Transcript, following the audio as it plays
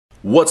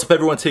What's up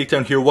everyone,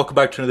 Takedown here. Welcome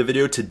back to another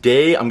video.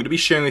 Today I'm going to be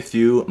sharing with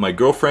you my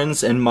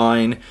girlfriend's and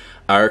mine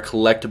our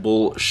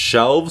collectible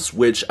shelves,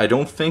 which I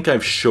don't think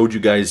I've showed you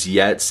guys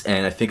yet,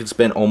 and I think it's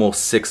been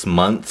almost 6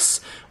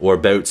 months or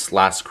about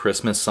last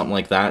Christmas, something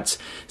like that,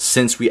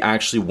 since we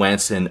actually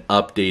went and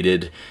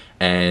updated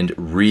and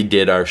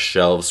redid our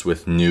shelves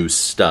with new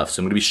stuff. So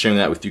I'm going to be sharing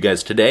that with you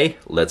guys today.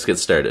 Let's get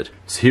started.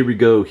 So here we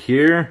go.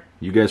 Here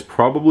you guys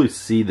probably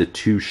see the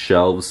two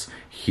shelves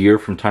here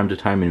from time to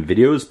time in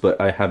videos, but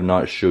I have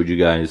not showed you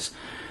guys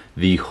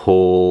the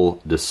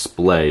whole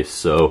display.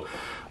 So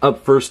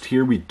up first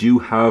here we do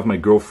have my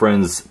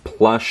girlfriend's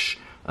plush,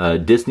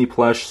 Disney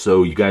plush.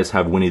 So you guys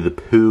have Winnie the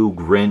Pooh,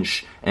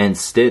 Grinch, and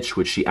Stitch,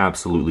 which she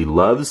absolutely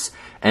loves,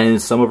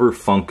 and some of her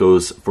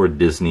Funkos for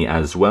Disney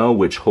as well,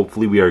 which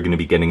hopefully we are going to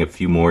be getting a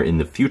few more in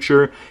the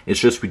future. It's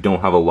just we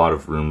don't have a lot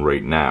of room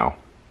right now.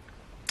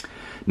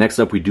 Next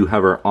up we do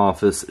have our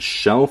office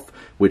shelf,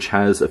 which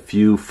has a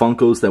few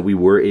Funkos that we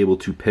were able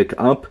to pick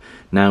up.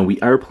 Now we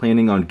are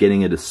planning on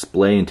getting a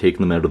display and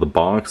taking them out of the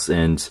box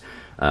and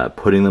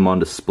putting them on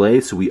display,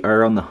 so we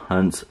are on the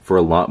hunt for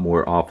a lot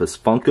more office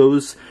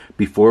Funkos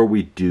before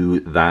we do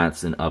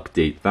that and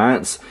update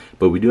that.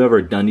 But we do have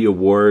our Dundie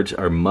Award,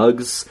 our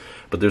mugs,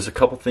 but there's a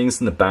couple things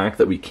in the back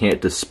that we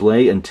can't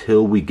display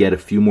until we get a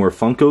few more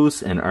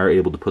Funkos and are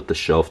able to put the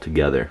shelf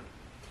together.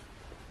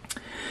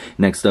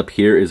 Next up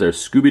here is our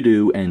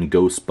Scooby-Doo and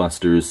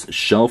Ghostbusters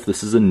shelf.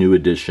 This is a new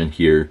addition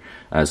here,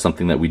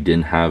 something that we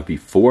didn't have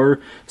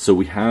before. So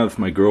we have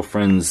my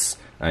girlfriend's,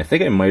 I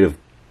think I might have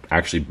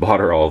actually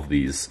bought her all of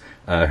these,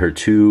 her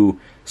two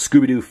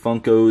Scooby-Doo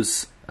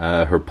Funkos,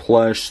 her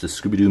plush, the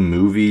Scooby-Doo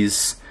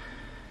movies,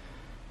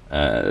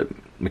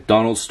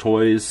 McDonald's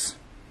toys,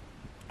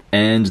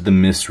 and the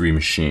Mystery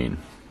Machine.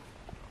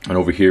 And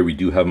over here we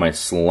do have my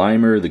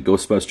Slimer, the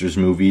Ghostbusters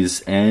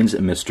movies, and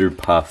Mr.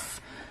 Puff.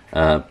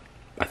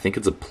 I think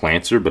it's a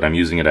planter, but I'm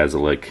using it as a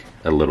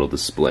little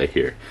display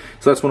here.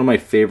 So that's one of my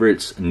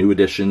favorite new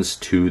additions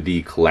to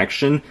the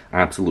collection. I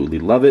absolutely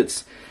love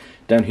it.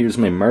 Down here's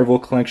my Marvel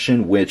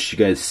collection, which you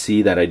guys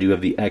see that I do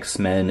have the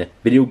X-Men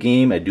video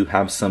game. I do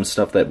have some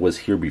stuff that was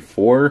here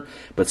before,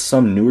 but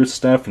some newer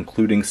stuff,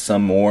 including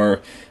some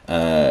more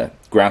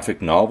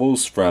graphic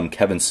novels from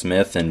Kevin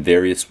Smith and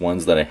various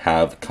ones that I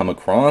have come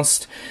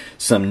across.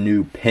 Some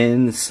new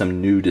pins, some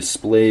new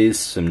displays,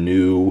 some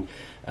new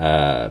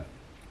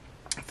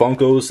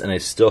Funkos, and I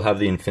still have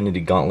the Infinity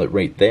Gauntlet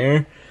right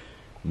there.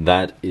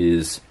 That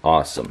is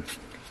awesome.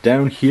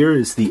 Down here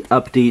is the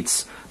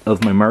updates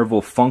of my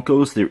Marvel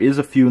Funkos. There is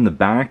a few in the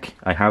back.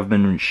 I have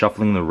been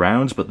shuffling the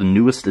rounds, but the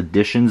newest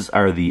additions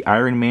are the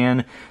Iron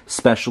Man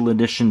Special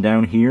Edition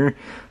down here,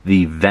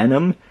 the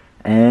Venom,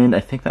 and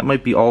I think that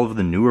might be all of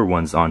the newer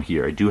ones on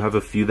here. I do have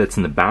a few that's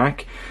in the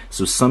back,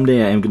 so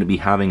someday I am going to be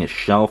having a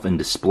shelf and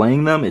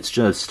displaying them. It's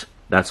just,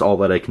 that's all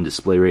that I can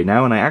display right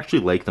now, and I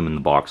actually like them in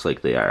the box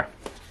like they are.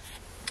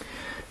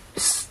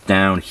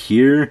 Down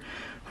here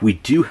we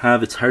do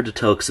have, it's hard to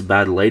tell because of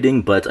bad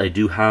lighting, but I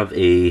do have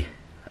a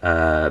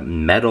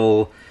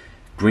metal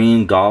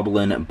Green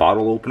Goblin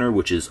bottle opener,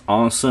 which is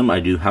awesome. I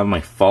do have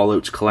my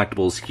Fallout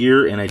collectibles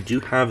here, and I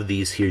do have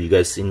these here. You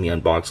guys seen me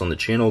unbox on the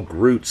channel,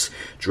 Groot,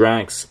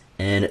 Drax,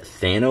 and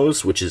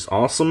Thanos, which is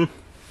awesome.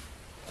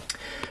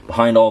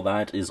 Behind all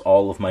that is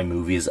all of my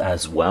movies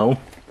as well.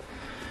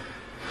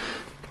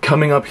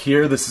 Coming up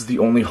here, this is the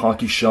only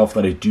hockey shelf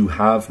that I do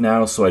have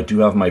now. So I do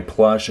have my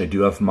plush, I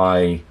do have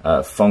my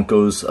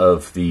Funkos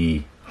of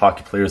the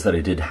hockey players that I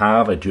did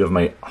have. I do have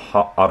my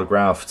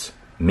autographed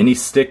mini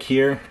stick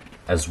here,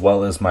 as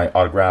well as my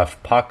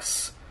autographed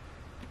pucks.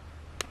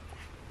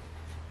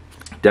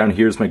 Down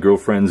here is my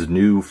girlfriend's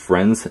new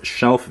Friends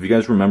shelf. If you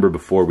guys remember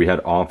before, we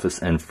had Office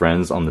and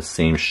Friends on the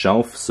same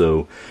shelf,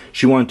 so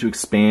she wanted to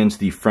expand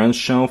the Friends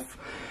shelf.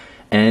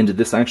 And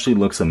this actually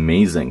looks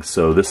amazing.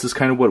 So this is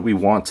kind of what we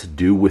want to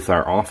do with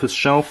our office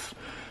shelf.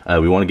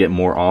 We want to get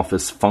more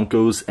office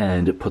Funkos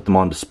and put them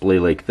on display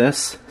like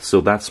this.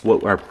 So that's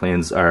what our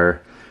plans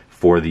are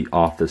for the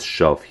office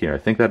shelf here. I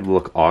think that would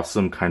look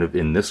awesome kind of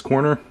in this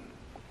corner,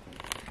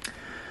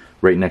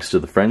 right next to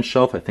the Friends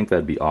shelf. I think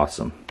that'd be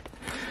awesome.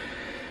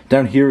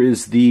 Down here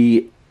is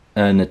the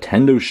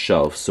Nintendo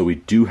shelf. So we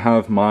do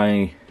have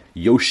my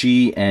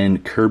Yoshi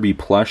and Kirby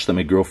plush that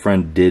my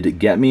girlfriend did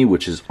get me,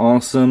 which is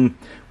awesome.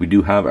 We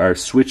do have our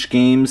Switch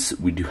games.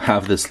 We do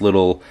have this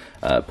little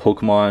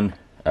Pac-Man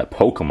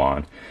plug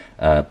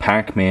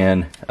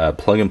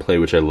and play,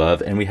 which I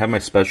love, and we have my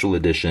special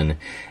edition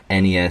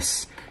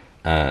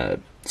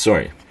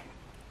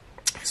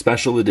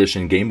special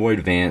edition Game Boy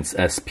Advance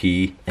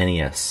SP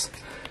NES,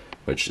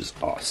 which is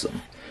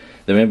awesome.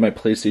 Then we have my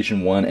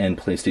PlayStation 1 and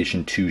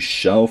PlayStation 2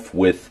 shelf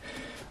with,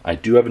 I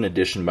do have an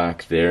addition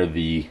back there,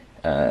 the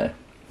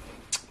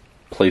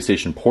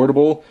PlayStation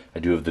Portable. I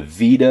do have the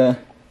Vita,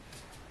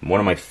 one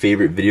of my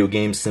favorite video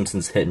games,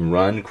 Simpsons Hit and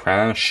Run,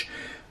 Crash.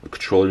 The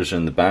controllers are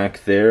in the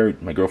back there.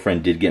 My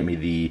girlfriend did get me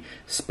the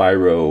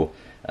Spyro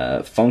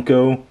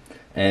Funko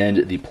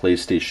and the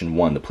PlayStation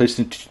 1. The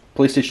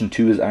PlayStation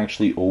 2 is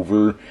actually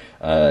over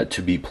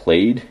to be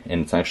played,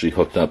 and it's actually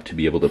hooked up to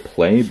be able to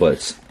play,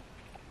 but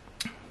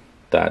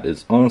that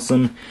is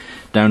awesome.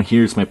 Down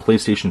here is my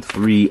PlayStation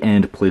 3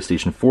 and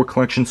PlayStation 4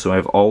 collection. So I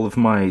have all of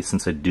my,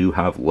 since I do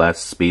have less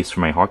space for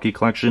my hockey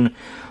collection,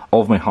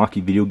 all of my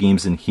hockey video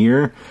games in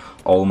here,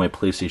 all of my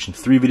PlayStation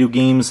 3 video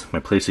games, my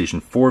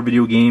PlayStation 4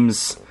 video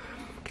games.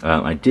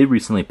 I did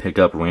recently pick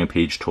up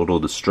Rampage Total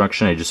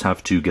Destruction. I just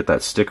have to get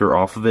that sticker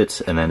off of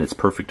it, and then it's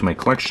perfect in my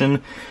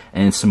collection.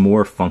 And some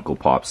more Funko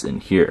Pops in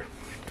here.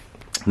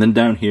 And then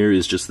down here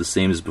is just the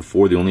same as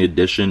before. The only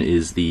addition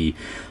is the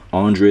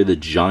Andre the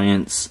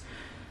Giant's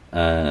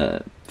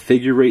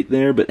figure right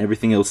there, but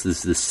everything else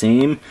is the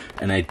same.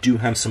 And I do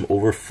have some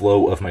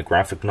overflow of my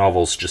graphic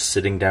novels just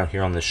sitting down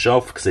here on the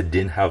shelf because I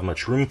didn't have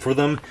much room for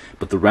them.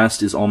 But the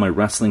rest is all my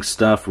wrestling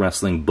stuff,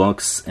 wrestling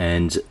books,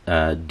 and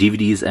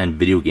DVDs and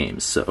video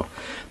games. So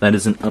that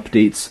is an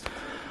update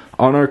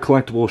on our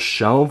collectible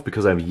shelf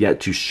because I've yet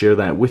to share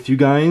that with you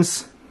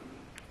guys.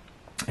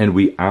 And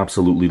we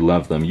absolutely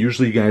love them.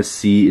 Usually you guys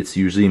see, it's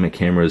usually my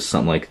camera is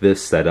something like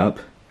this set up,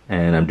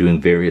 and I'm doing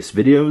various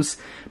videos,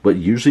 but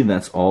usually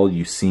that's all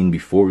you've seen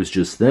before is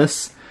just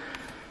this.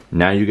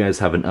 Now you guys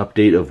have an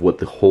update of what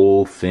the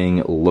whole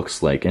thing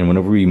looks like, and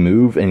whenever we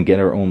move and get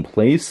our own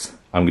place,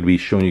 I'm going to be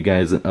showing you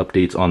guys an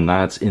update on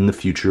that in the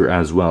future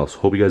as well.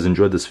 So hope you guys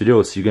enjoyed this video.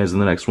 I'll see you guys in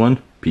the next one.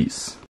 Peace.